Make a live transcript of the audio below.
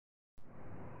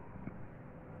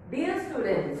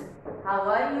students, how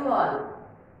are you all?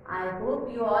 I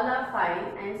hope you all are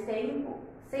fine and staying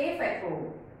safe at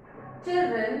home.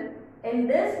 Children, in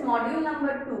this module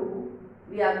number 2,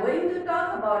 we are going to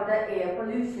talk about the air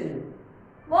pollution.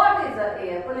 What is the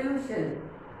air pollution?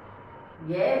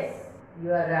 Yes,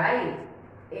 you are right.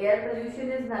 Air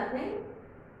pollution is nothing.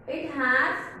 It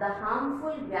has the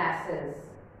harmful gases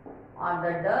or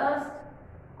the dust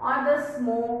or the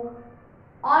smoke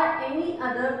or any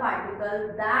other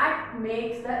particle that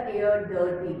makes the air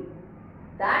dirty.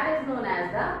 That is known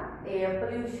as the air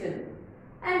pollution.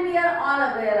 And we are all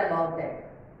aware about it.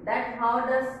 That how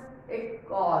does it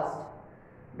caused.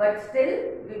 But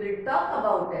still we will talk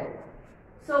about it.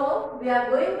 So we are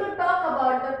going to talk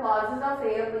about the causes of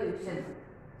air pollution.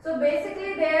 So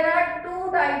basically there are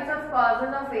two types of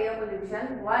causes of air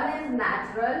pollution. One is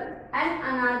natural and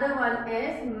another one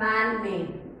is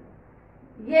man-made.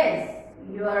 Yes,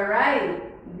 you are right.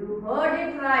 You heard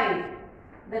it right.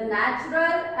 The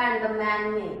natural and the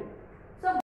man-made.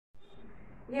 So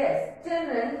yes,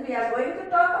 children, we are going to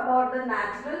talk about the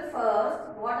natural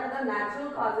first. What are the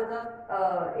natural causes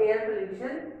of air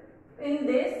pollution? In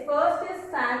this, first is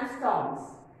sandstorms.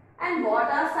 And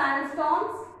what are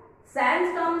sandstorms?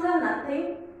 Sandstorms are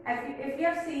nothing. If you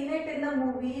have seen it in the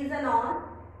movies and all,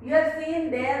 you have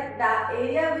seen there the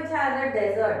area which has a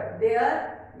desert.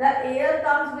 There the air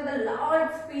comes with a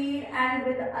lot speed and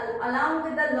along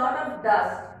with a lot of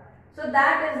dust. So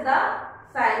that is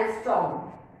the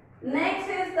sandstorm. Next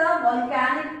is the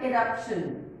volcanic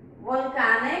eruption.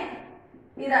 Volcanic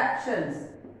eruptions.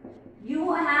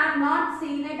 You have not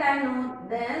seen it, I know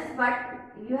this, but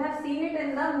you have seen it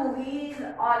in the movies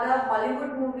or the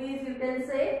Hollywood movies, you can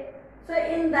say. So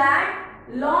in that,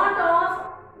 lot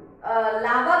of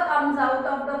lava comes out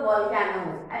of the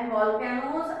volcanoes, and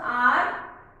volcanoes are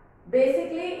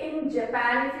basically in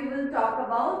Japan, if you will talk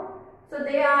about. So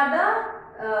they are the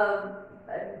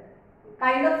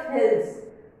kind of hills,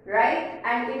 right?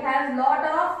 And it has lot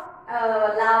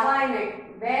of lava in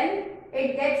it. When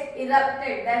it gets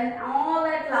erupted, then all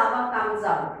that lava comes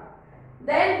out.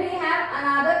 Then we have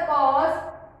another cause,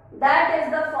 that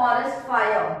is the forest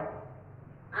fire.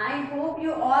 I hope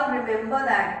you all remember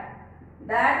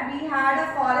that we had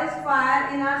a forest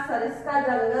fire in our Sariska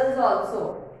jungles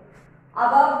also,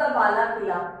 above the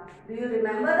Balakila. Do you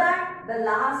remember that? The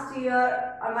last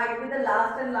year, or might be the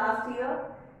last year,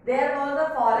 there was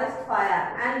a forest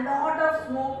fire and lot of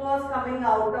smoke was coming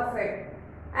out of it.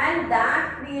 And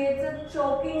that creates a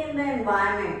choking in the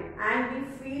environment and we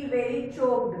feel very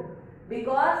choked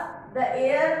because the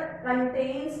air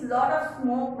contains lot of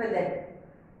smoke with it,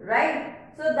 right?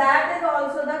 So that is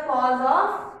also the cause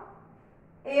of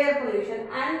air pollution,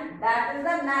 and that is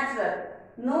the natural.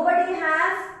 Nobody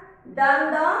has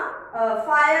done the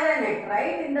fire in it,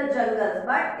 right, in the jungles,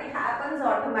 but it happens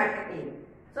automatically.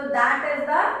 So that is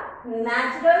the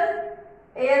natural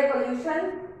air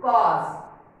pollution cause.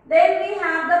 Then we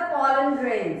have the pollen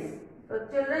grains. So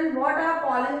children, what are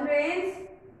pollen grains?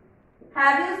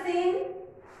 Have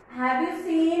you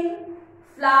seen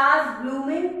flowers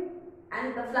blooming?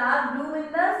 And the flowers bloom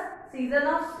in the season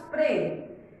of spring.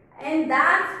 In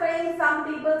that spring, some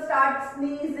people start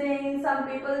sneezing, some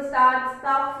people start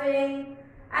coughing,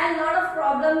 and lot of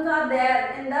problems are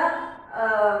there in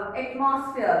the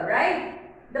atmosphere, right?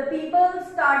 The people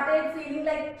started feeling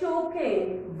like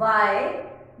choking. Why?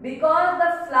 Because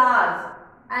the flowers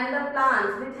and the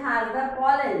plants which has the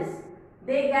pollens,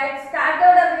 they get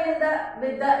scattered away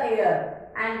with the air,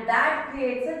 and that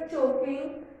creates a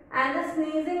choking and the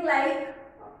sneezing like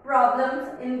problems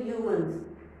in humans,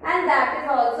 and that is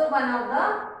also one of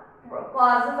the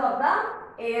causes of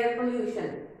the air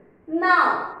pollution.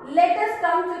 Now let us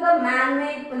come to the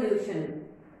man-made pollution,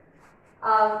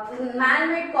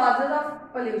 man-made causes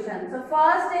of pollution. So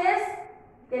first is,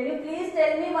 can you please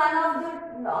tell me one of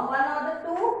the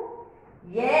two?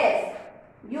 Yes,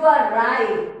 you are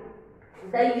right.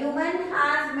 The human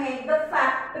has made the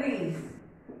factories,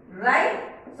 right?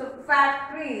 So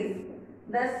factories,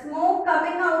 the smoke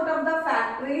coming out of the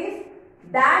factories,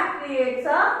 that creates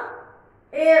a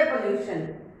air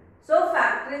pollution. So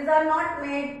factories are not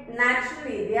made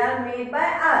naturally, they are made by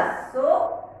us.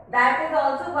 So that is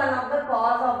also one of the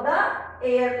cause of the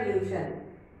air pollution.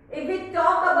 If we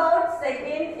talk about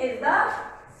second is the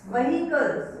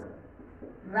vehicles,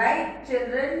 right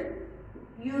children?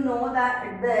 You know that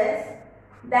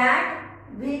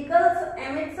vehicles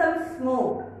emit some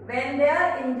smoke when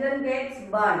their engine gets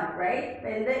burnt, right?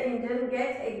 When the engine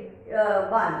gets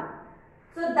burnt.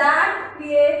 So that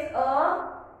creates a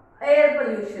air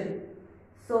pollution.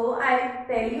 So I'll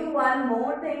tell you one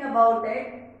more thing about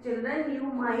it. Children, you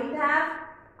might have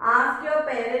asked your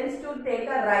parents to to take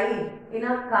a ride in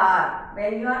a car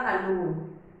when you are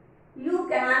alone. You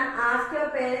can ask your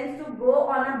parents to go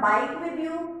on a bike with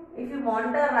you if you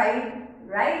want a ride,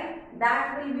 right?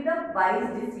 That will be the wise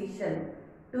decision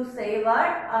to save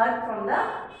our earth from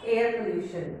the air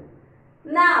pollution.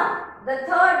 Now, the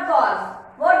third cause.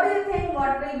 What do you think?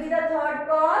 What will be the third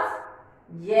cause?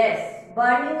 Yes,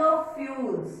 burning of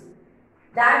fuels.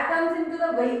 That comes into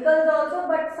the vehicles also,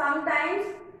 but sometimes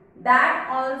that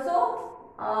also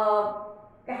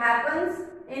happens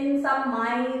in some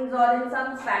mines or in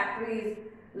some factories,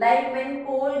 like when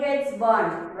coal gets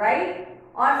burned, right?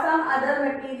 Or some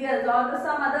other materials or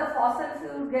some other fossil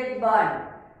fuels get burned.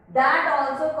 That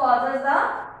also causes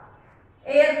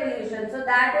the air pollution. So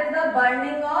that is the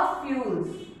burning of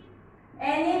fuels.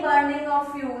 Any burning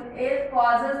of fuel, it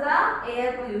causes the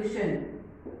air pollution.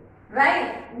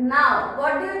 Right? Now,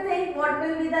 what do you think? What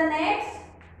will be the next?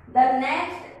 The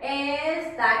next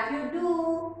is that you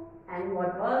do. And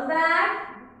what was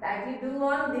that? That you do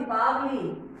on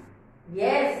Deepavali.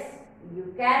 Yes,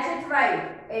 you catch it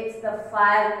right. It's the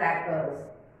firecrackers.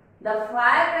 The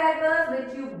firecrackers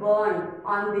which you burn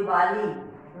on Diwali.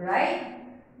 Right?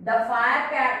 The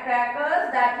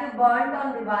firecrackers that you burnt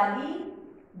on Diwali,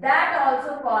 that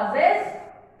also causes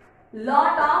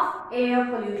lot of air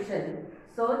pollution.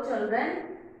 So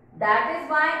children, that is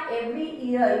why every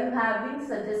year you have been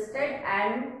suggested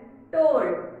and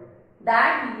told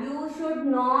that you should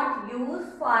not use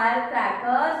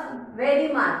firecrackers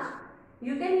very much.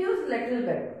 You can use little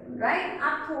bit, right?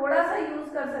 आप थोड़ा सा use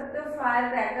कर सकते हो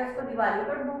firecrackers को दिवाली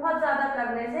पर, बहुत ज़्यादा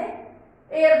करने से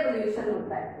air pollution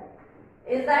होता है.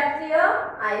 Is that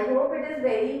clear? I hope it is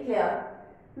very clear.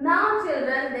 Now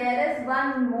children, there is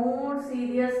one more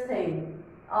serious thing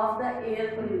of the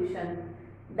air pollution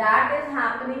that is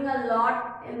happening a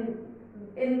lot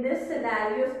in this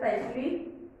scenario, especially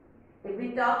if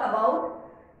we talk about,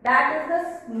 that is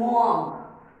the smog.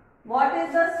 What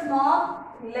is the smog?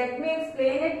 Let me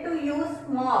explain it to you.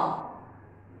 Smog.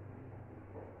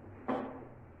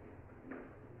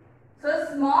 So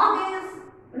smog is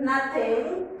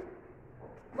nothing.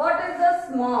 What is the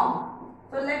smog?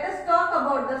 So let us talk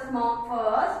about the smog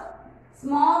first.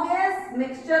 Smog is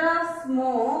mixture of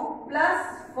smoke plus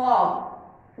fog.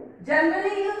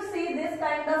 Generally you see this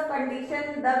kind of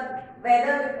condition, the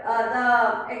weather,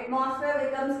 the atmosphere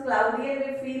becomes cloudy and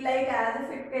we feel like as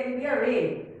if it can be a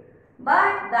rain.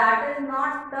 But that is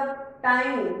not the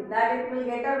time that it will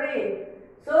get a rain.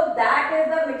 So that is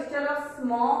the mixture of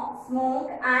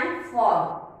smoke and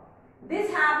fog.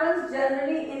 This happens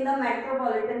generally in the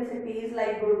metropolitan cities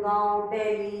like Gurgaon,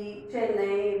 Delhi,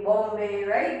 Chennai, Bombay,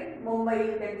 right? Mumbai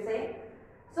you can say.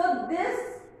 So this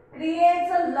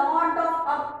creates a lot of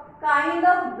a kind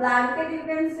of blanket you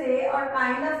can say, or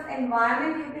kind of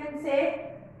environment you can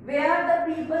say, where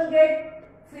the people get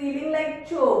feeling like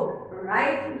choked,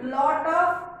 right? Lot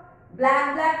of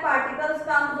black particles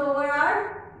comes over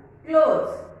our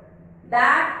clothes.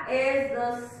 That is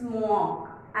the smog.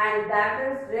 And that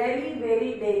is really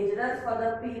very dangerous for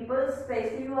the people,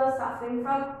 especially who are suffering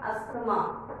from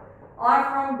asthma or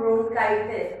from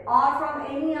bronchitis or from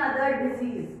any other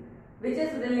disease which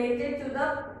is related to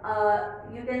the,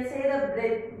 you can say the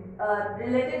breath,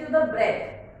 related to the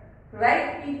breath,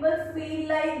 right? People feel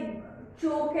like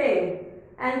choking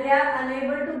and they are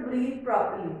unable to breathe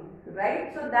properly,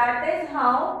 right? So that is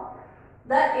how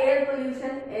the air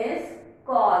pollution is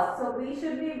caused. So we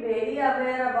should be very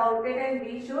aware about it and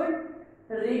we should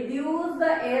reduce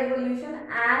the air pollution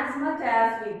as much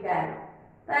as we can.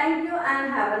 Thank you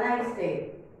and have a nice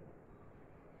day.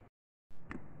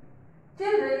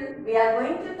 Children, we are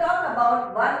going to talk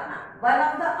about one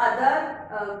of the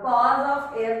other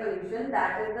cause of air pollution,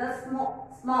 that is the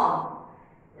smog.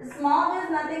 Smog is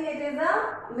nothing, it is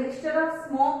a mixture of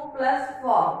smoke plus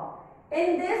fog.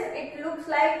 In this, it looks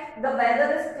like the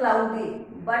weather is cloudy,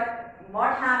 but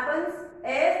what happens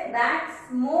is that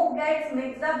smoke gets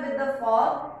mixed up with the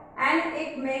fog and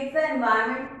it makes the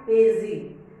environment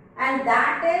hazy, and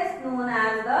that is known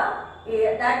as the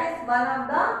air, that is one of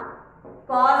the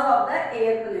cause of the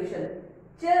air pollution.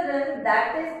 Children,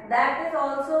 that is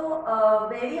also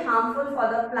very harmful for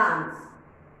the plants.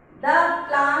 The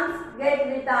plants get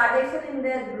retardation in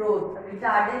their growth.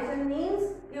 Retardation means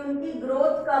कि उनकी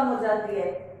growth कम हो जाती है.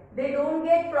 They don't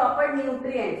get proper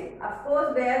nutrients. Of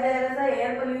course, where there is a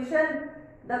air pollution,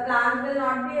 the plants will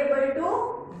not be able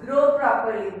to grow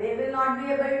properly. They will not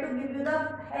be able to give you the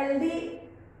healthy,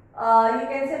 you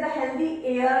can say the healthy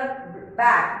air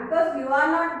back, because you are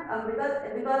not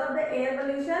because of the air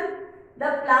pollution,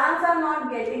 the plants are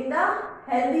not getting the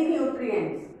healthy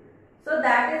nutrients. So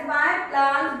that is why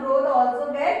plants growth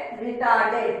also get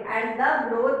retarded and the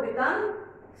growth becomes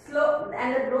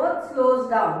and the growth slows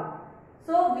down.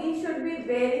 So we should be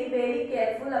very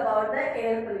careful about the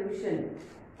air pollution,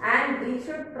 and we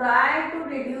should try to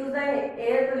reduce the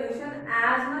air pollution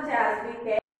as much as we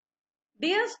can.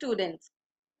 Dear students,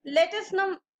 let us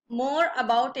know more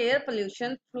about air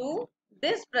pollution through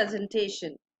this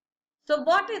presentation. So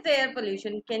what is air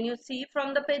pollution? Can you see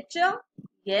from the picture?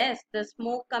 Yes, the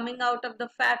smoke coming out of the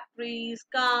factories,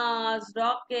 cars,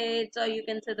 rockets, or you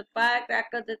can say the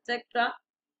firecrackers, etc.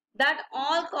 That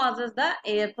all causes the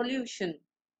air pollution.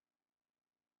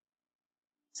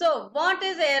 So what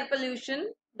is air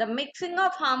pollution? The mixing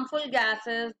of harmful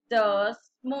gases, dust,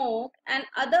 smoke and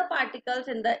other particles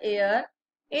in the air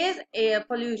is air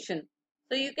pollution.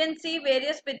 So you can see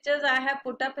various pictures I have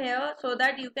put up here so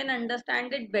that you can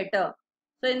understand it better.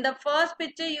 So in the first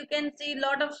picture you can see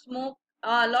lot of smoke,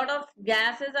 a lot of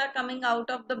gases are coming out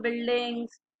of the buildings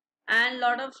and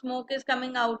lot of smoke is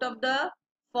coming out of the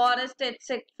forest,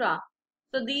 etc.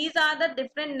 So these are the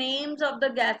different names of the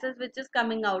gases which is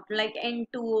coming out like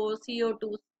N2O,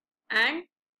 CO2 and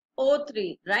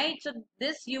O3, right? So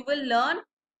this you will learn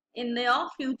in your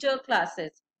future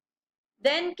classes.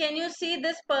 Then can you see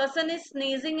this person is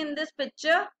sneezing in this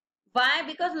picture? Why?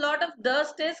 Because lot of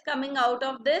dust is coming out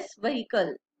of this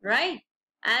vehicle, right?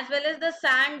 As well as the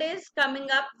sand is coming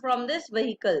up from this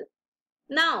vehicle.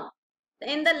 Now,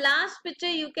 in the last picture,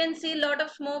 you can see a lot of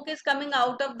smoke is coming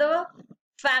out of the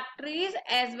factories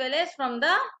as well as from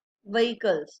the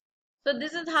vehicles. So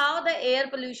this is how the air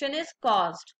pollution is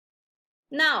caused.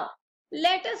 Now,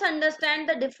 let us understand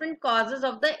the different causes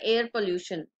of the air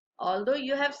pollution. Although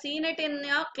you have seen it in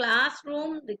your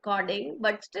classroom recording,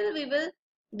 but still we will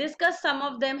discuss some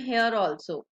of them here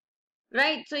also.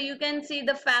 Right, so you can see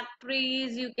the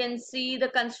factories, you can see the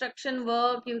construction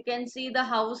work, you can see the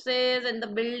houses and the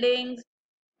buildings,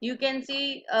 you can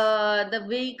see the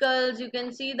vehicles, you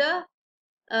can see the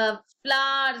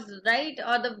flowers, right,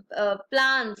 or the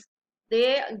plants.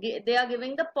 They are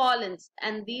giving the pollens,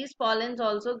 and these pollens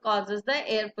also causes the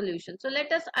air pollution. So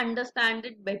let us understand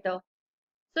it better.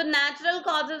 So natural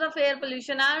causes of air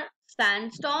pollution are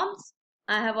sandstorms.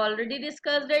 I have already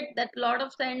discussed it, that lot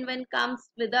of sand when comes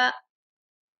with a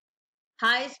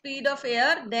high speed of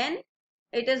air, then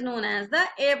it is known as the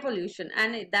air pollution,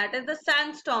 and that is the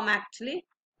sandstorm actually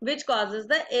which causes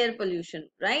the air pollution,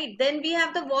 right? Then we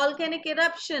have the volcanic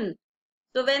eruption.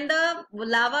 So when the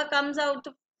lava comes out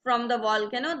from the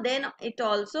volcano, then it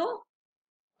also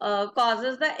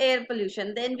causes the air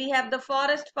pollution. Then we have the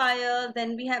forest fires,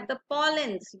 then we have the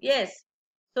pollens. Yes,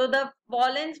 so the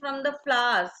pollens from the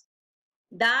flowers,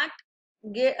 that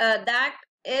that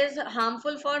is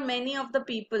harmful for many of the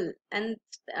people, and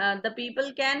the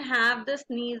people can have the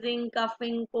sneezing,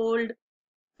 coughing, cold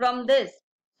from this.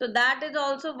 So that is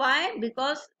also why,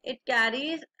 because it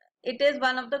is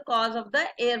one of the cause of the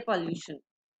air pollution.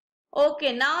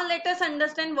 Okay, now let us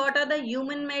understand what are the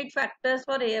human made factors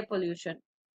for air pollution.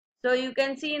 So you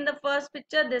can see in the first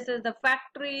picture, this is the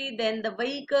factory, then the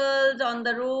vehicles on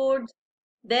the roads,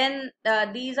 then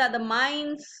these are the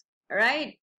mines,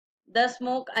 right? The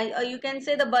smoke, you can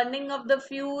say the burning of the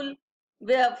fuel,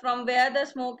 from where the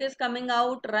smoke is coming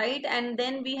out, right? And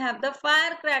then we have the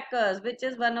firecrackers, which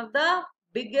is one of the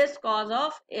biggest cause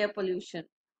of air pollution.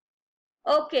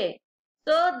 Okay,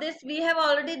 so this we have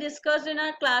already discussed in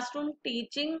our classroom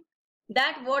teaching,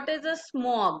 that what is a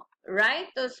smog, right?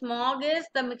 So smog is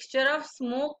the mixture of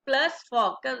smoke plus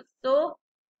fog. So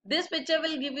this picture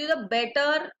will give you the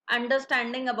better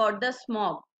understanding about the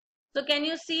smog. So can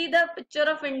you see the picture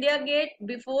of India Gate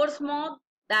before smog?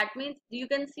 That means you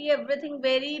can see everything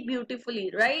very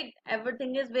beautifully, right?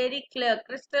 Everything is very clear,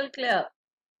 crystal clear.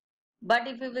 But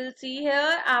if you will see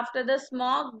here, after the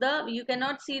smog, you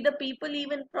cannot see the people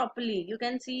even properly. You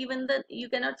cannot see even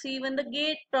the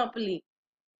gate properly.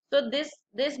 So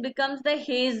this becomes the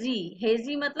hazy.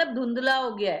 Hazy matlab dhundla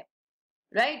ho gaya hai,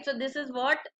 right? So this is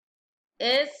what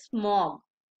is smog,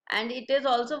 and it is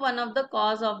also one of the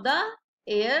cause of the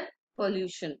air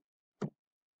pollution.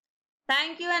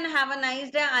 Thank you and have a nice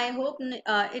day. I hope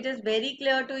it is very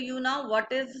clear to you now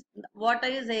what is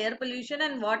air pollution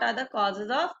and what are the causes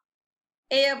of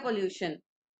air pollution.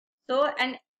 So,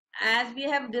 and as we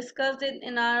have discussed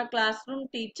in our classroom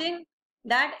teaching,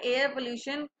 that air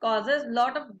pollution causes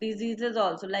lot of diseases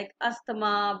also, like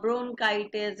asthma,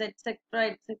 bronchitis, etc.,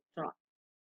 etc.